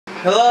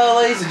Hello,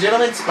 ladies and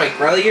gentlemen, Spike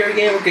Riley here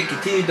again. We're going to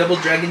continue Double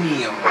Dragon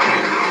Neon.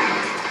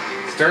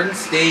 Starting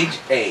stage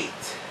 8.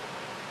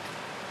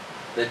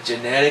 The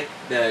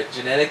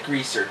genetic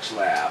research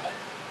lab.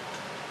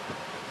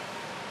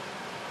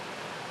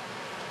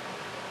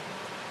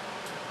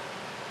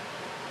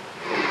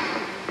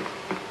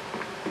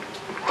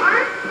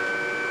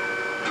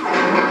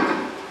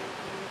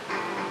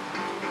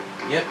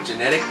 Yep,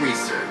 genetic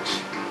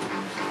research.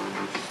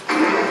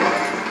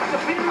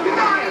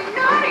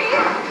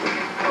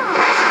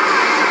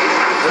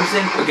 I'm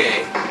saying, okay.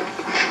 Yeah,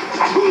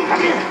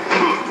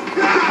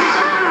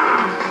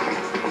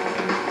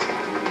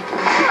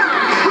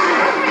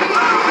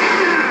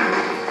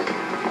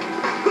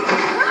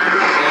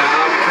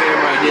 off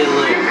camera I did a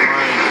little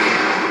grinding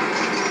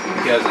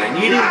because I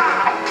need it.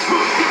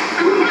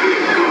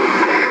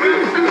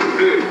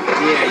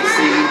 Yeah, you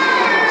see.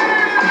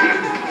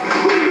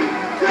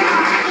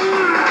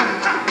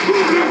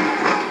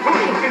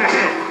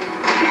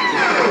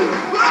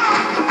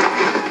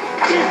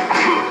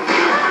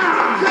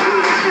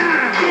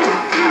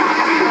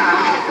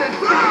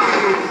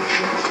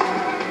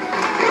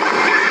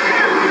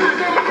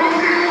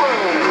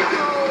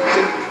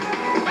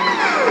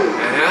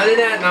 How did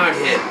that not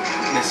hit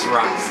Miss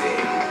Roxy?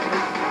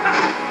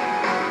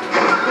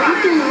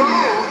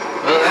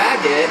 Well, that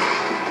did.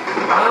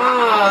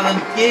 Ah,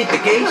 the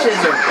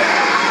geishas are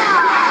back.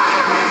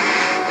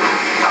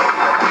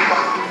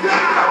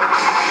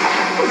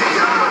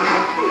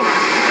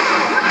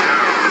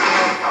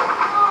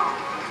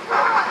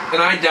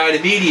 And I died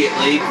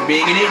immediately for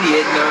being an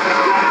idiot.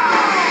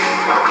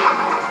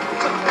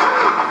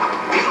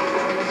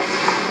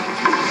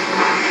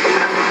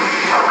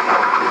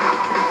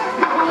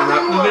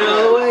 Not moving out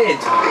of the way in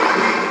time.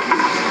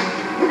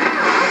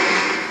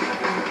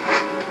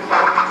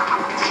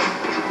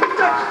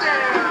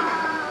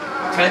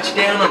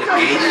 Touchdown on a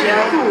geisha?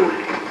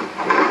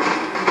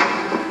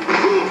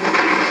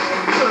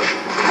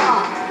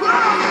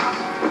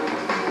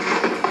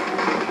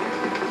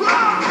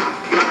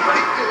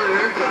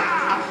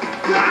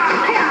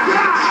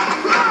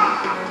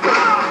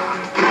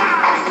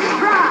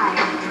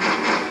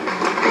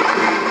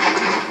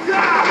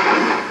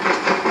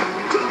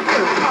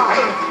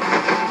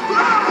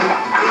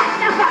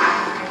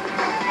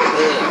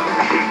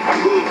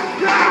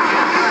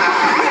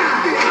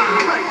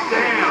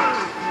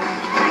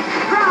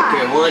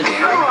 One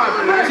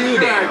down, two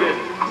down.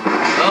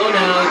 Oh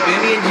no,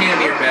 Bimmy and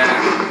Jammy are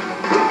back.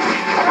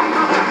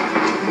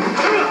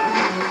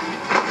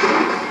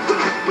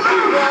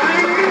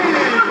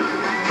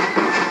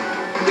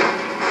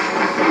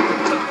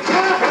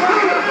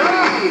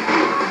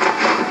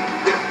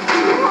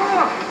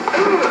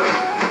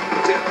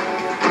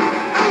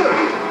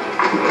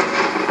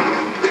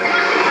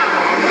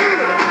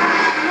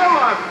 You're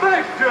a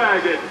big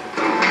dragon.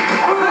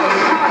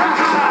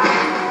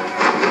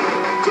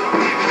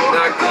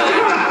 Not good.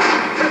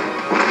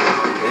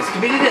 This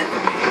could be the death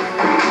of me.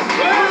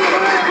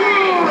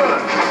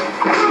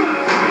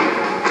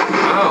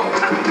 Oh.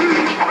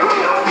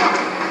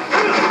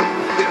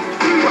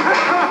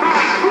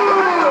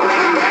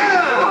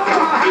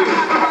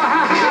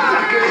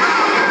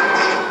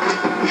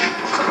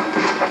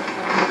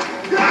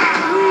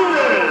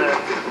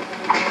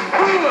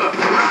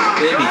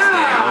 Baby's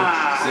down.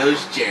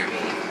 So's Jeremy.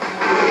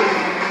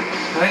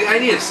 I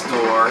need a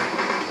store.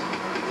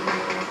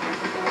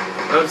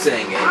 I'm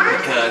saying it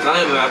because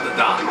I'm about to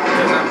die.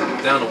 Because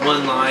I'm down to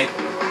one life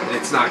and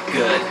it's not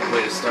good.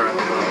 Way to start the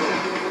level.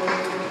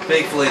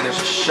 Thankfully there's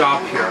a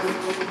shop here.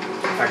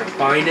 If I can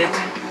find it,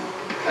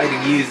 I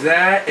can use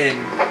that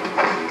and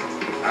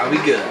I'll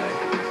be good.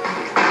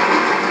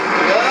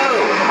 Whoa!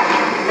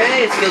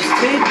 Hey, it's those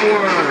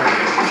tapeworms!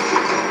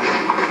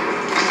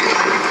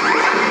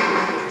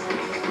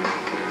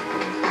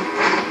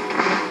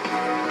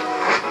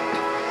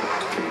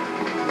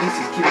 At least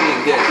he's keeping me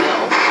in good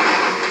health.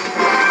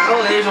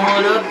 Oh, there's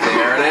one up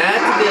there.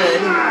 That's good.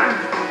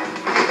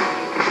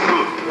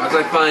 Once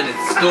I find a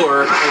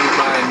store, I can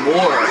buy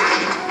more.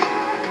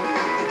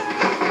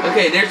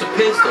 Okay, there's a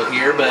pistol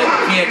here, but you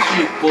can't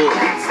shoot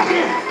bullets.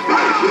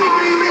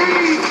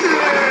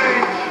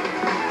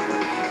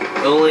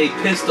 Only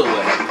pistol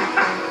whip.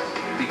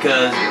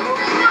 Because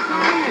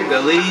the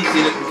leaves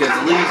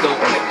don't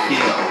want to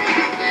kill.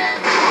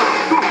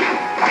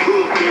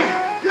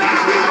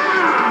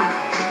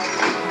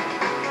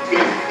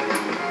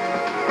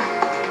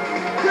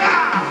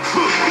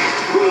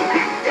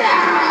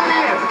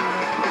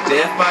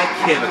 Death by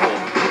chemical.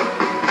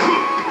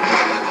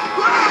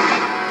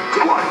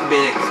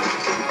 Big.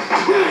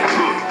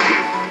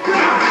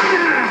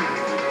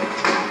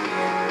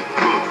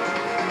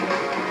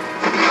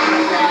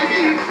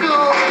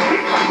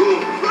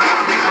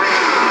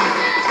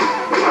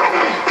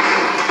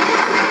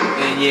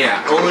 And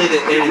yeah, only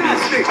the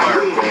enemies can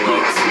fire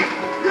bullets.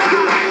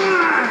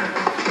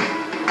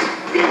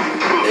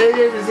 It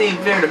doesn't seem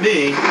fair to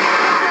me.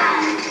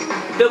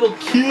 Double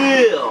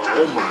kill!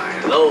 Oh my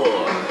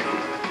lord.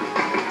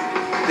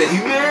 The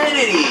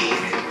humanity!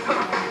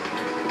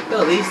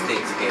 Oh, these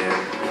things again.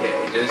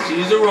 Okay. Just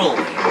use a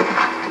rolling.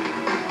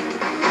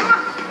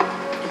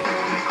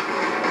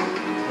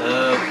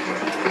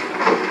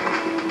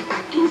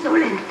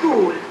 Insolent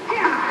fool!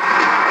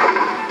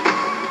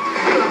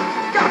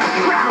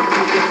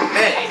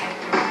 Hey!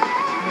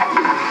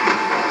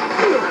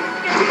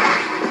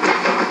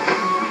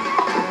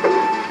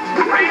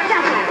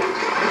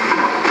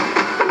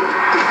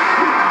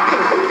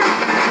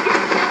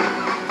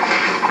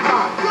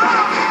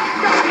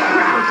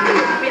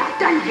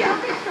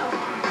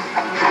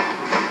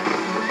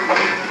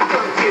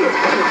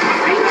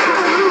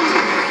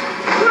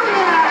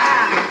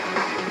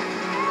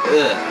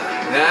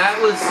 That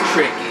was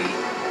tricky.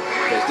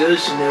 Because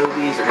those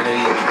shinobis are gonna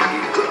be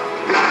tricky.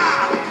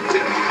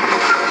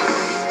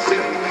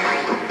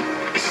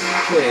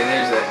 Okay,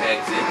 there's an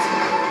exit.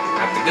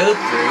 I have to go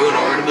through in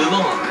order to move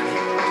on.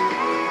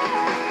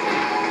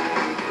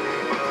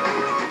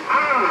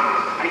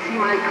 I see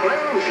my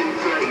clothes is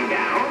slowing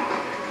down.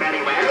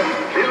 Very well.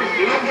 We'll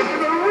soon get to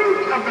the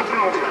root of the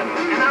problem,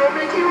 and I'll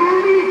make you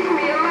leave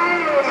me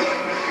alone.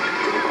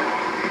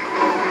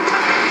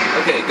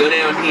 Okay, go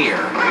down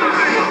here.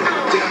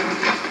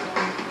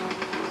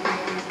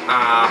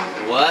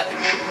 What?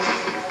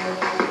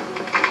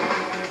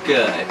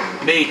 Good.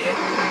 Made it.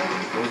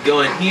 We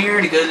go in here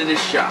to go to the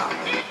shop.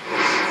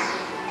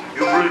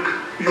 You break,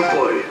 you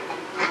buy.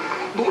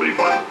 No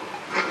refund.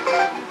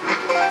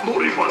 No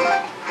refund.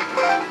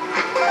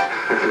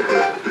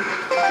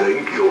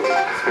 Thank you.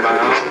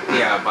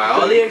 Buy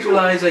all the extra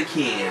lives I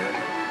can.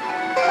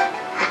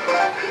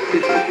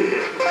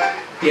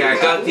 Yeah, I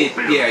got the,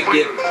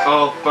 get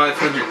all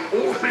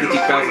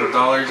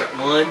 $550,000 at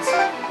once.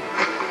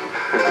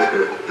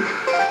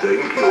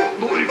 Thank you.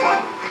 No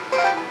refund.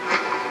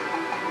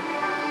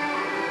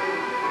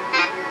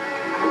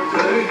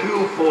 Thank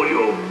you for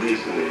your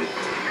business.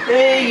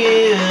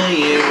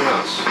 Yeah,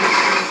 right.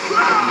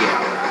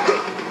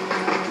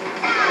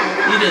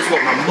 You just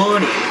want my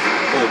money,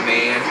 old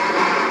man.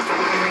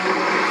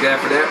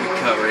 Glad for that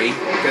recovery,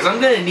 because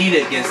I'm gonna need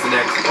it against the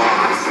next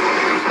boss.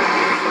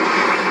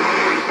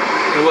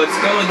 And what's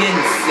getting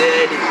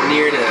said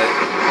near the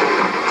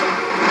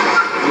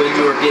when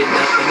you were getting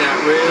up in that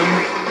room,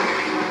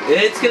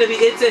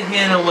 it's a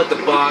hint on what the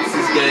boss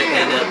is gonna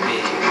end up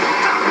being.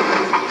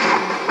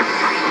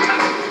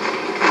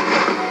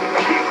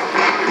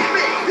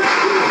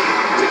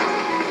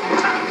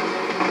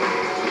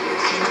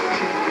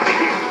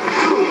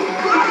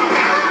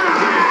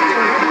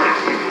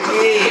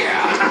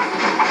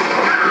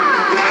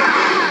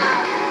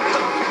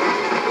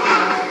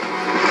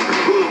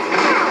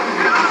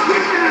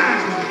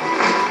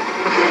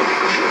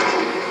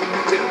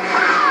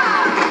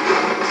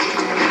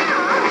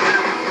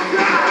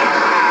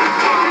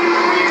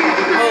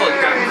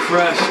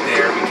 Crushed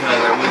there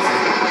because I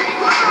wasn't.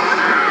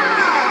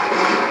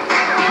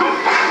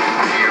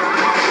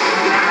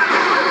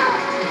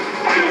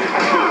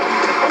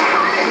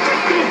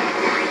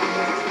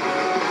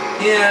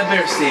 Yeah, I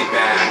better stay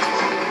back.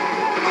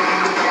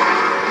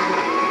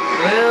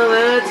 Well,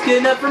 that's good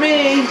enough for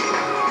me.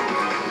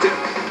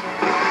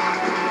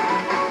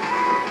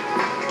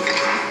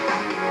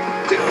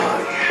 Oh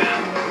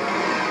yeah,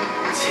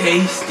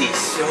 tasty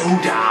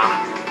soda.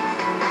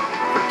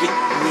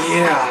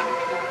 Yeah.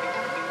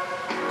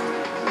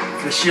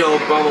 Michelle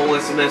Obama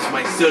wants to mess with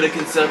my soda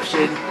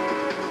consumption.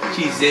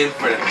 She's in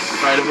for the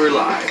fight of her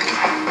life.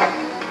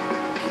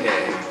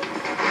 Okay.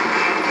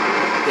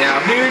 Now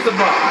here's the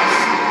boss.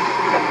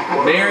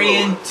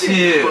 Marion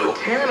 2.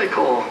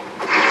 Botanical.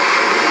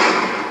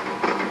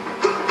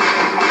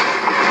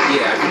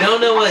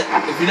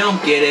 Yeah, if you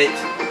don't get it,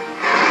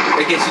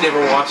 I guess you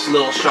never watched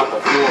Little Shop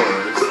of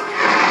Horrors.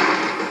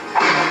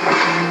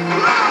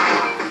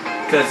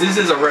 Because this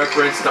is a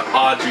reference to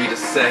Audrey II.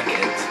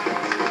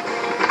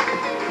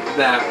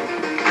 That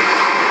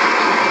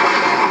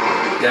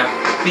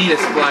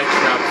Venus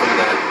flytrap from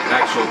that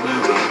actual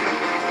movie.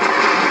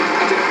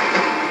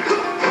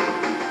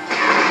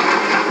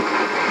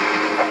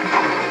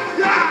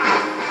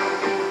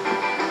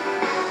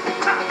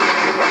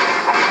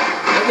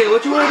 Okay,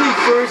 what you want to do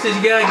first is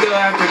you gotta go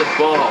after the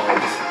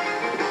balls.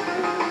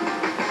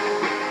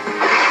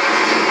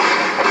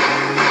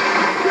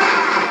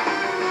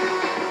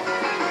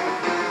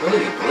 Oh,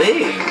 you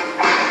bleed.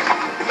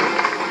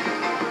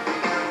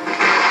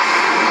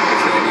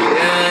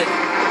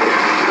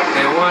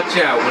 Watch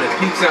out, when it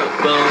peeks out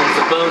bones,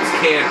 the bones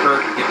can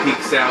hurt, it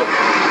peeks out,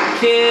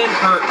 can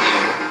hurt you.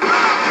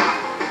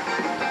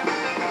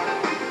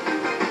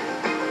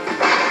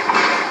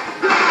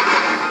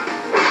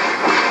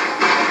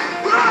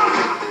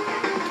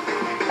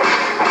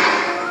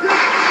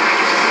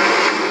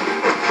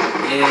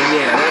 And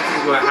yeah, that's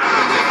what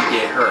happens if you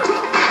get hurt.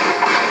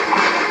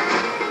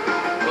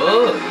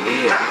 Oh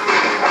yeah.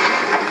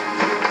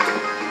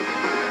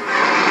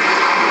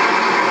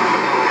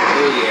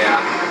 Oh yeah.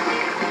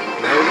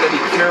 Now we gotta be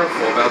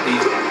careful about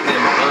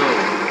them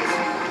bones.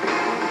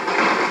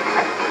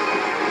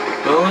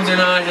 Bones are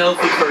not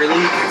healthy for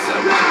elite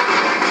consumption.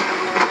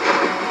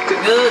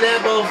 Oh,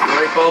 that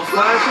right ball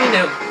flashing.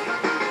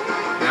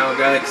 Now I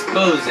gotta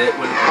expose it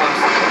when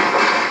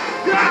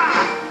possible.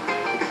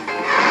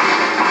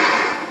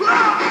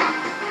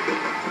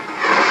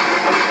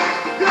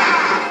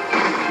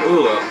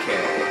 Ooh,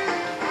 okay.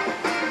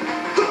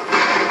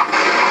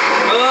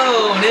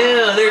 Oh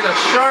no, there's a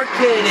shark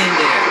head in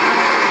there.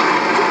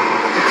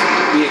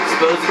 We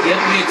exposed it.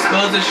 Yep, we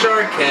exposed the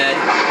shark head.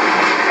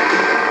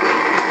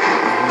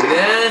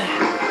 That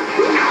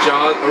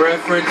Jaws, a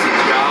reference to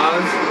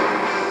Jaws.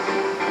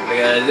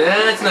 Because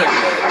that's not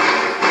good.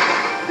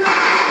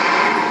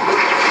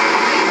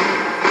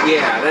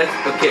 Yeah, that's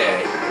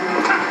okay.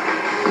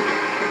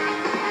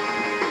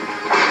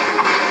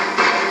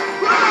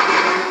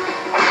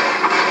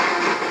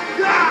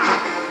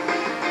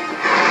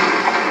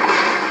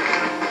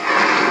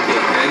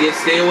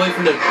 Stay away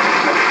from the... Yeah,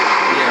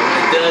 when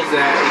it does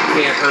that, it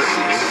can't hurt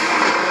you.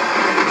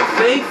 But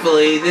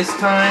thankfully, this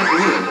time...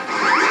 Ooh.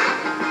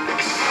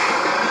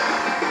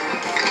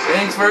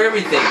 Thanks for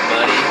everything,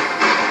 buddy.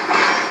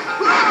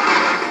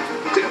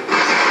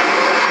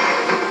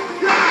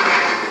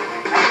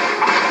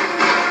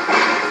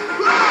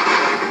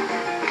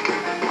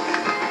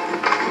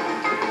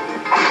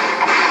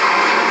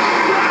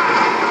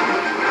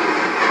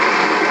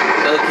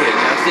 Okay,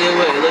 now stay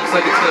away. It looks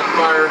like it's gonna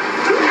fire...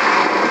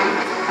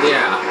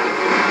 Yeah,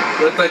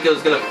 looked like it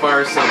was gonna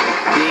fire some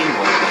beam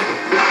weapon.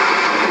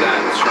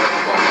 That shark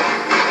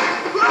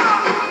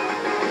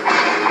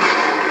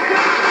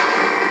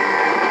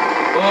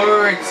ball.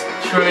 Or it's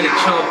trying to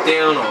chomp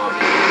down on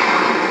me.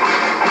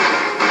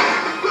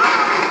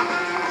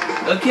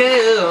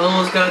 Okay,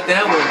 almost got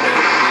that one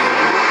back.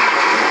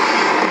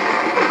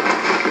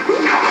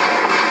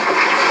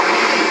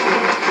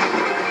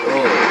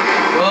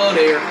 Oh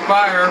there,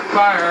 fire,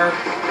 fire.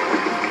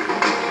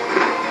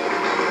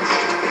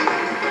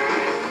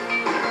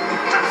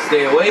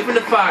 Stay away from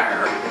the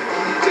fire.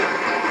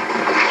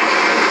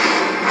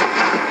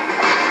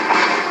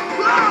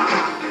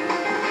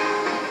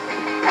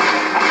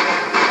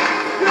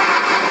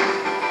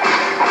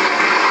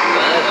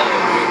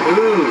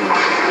 Ooh.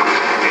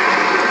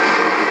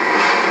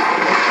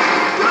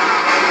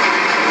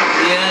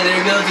 Yeah,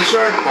 there goes the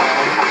shark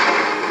ball.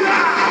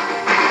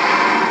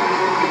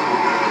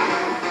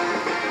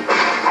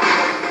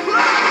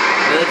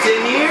 That's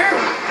in here.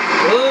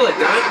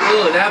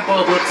 Oh, that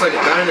bulb looks like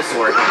a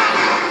dinosaur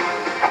head.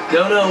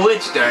 Don't know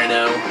which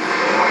dino.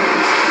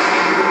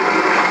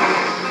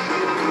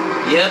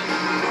 Yep.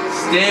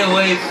 Stay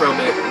away from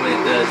it when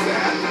it does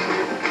that.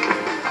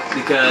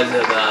 Because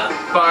of the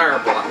fire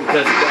block.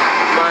 Because of that.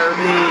 Fire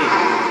me.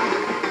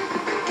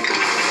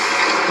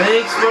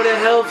 Thanks for the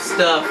health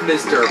stuff,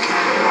 mister.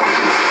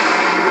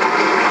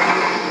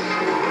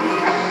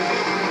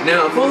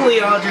 Now, if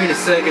only Audrey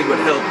II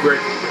would help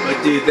Rick,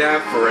 would do that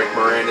for Rick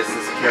Moranis'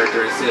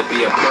 character instead of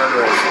be a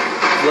murderous,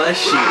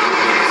 flesh-eating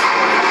penis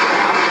flying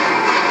crap.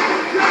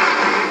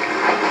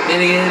 Then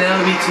again, that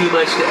would be too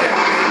much to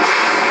ask.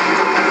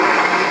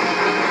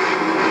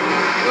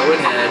 Go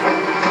ahead.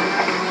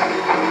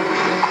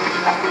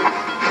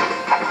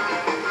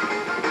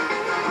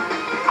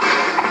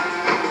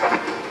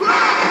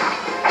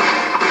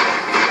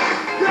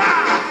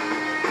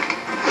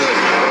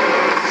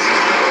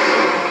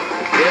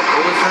 Yep, I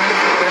was trying to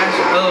crash.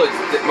 Oh,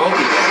 it's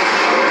multi-bash.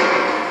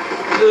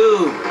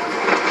 Ooh.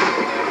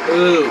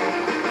 Ooh.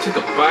 Took a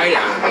bite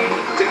out of me.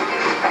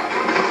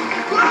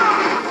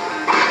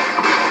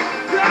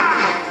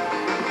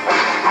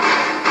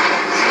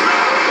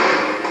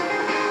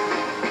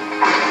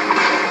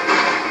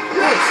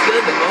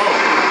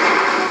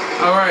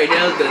 Alright,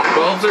 now that the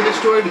bulbs are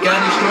destroyed, we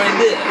gotta destroy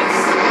this.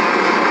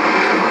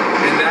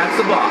 And that's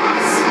the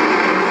boss.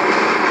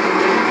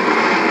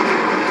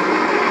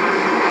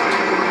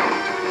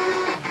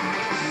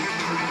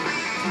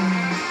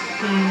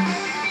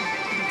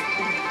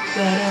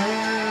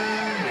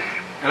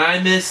 And I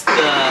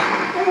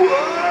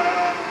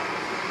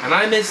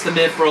missed the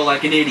mithril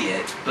like an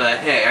idiot, but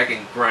hey, I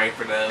can grind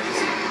for those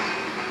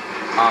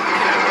off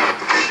camera.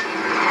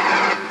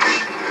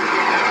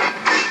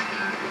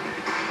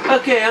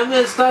 Okay, I'm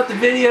gonna stop the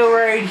video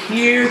right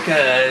here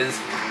because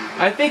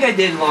I think I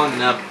did long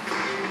enough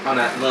on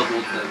that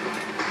level to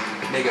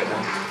make it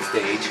one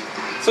stage.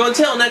 So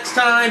until next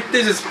time,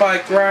 this is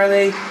Spike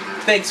Riley.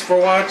 Thanks for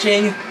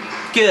watching.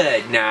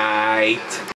 Good night.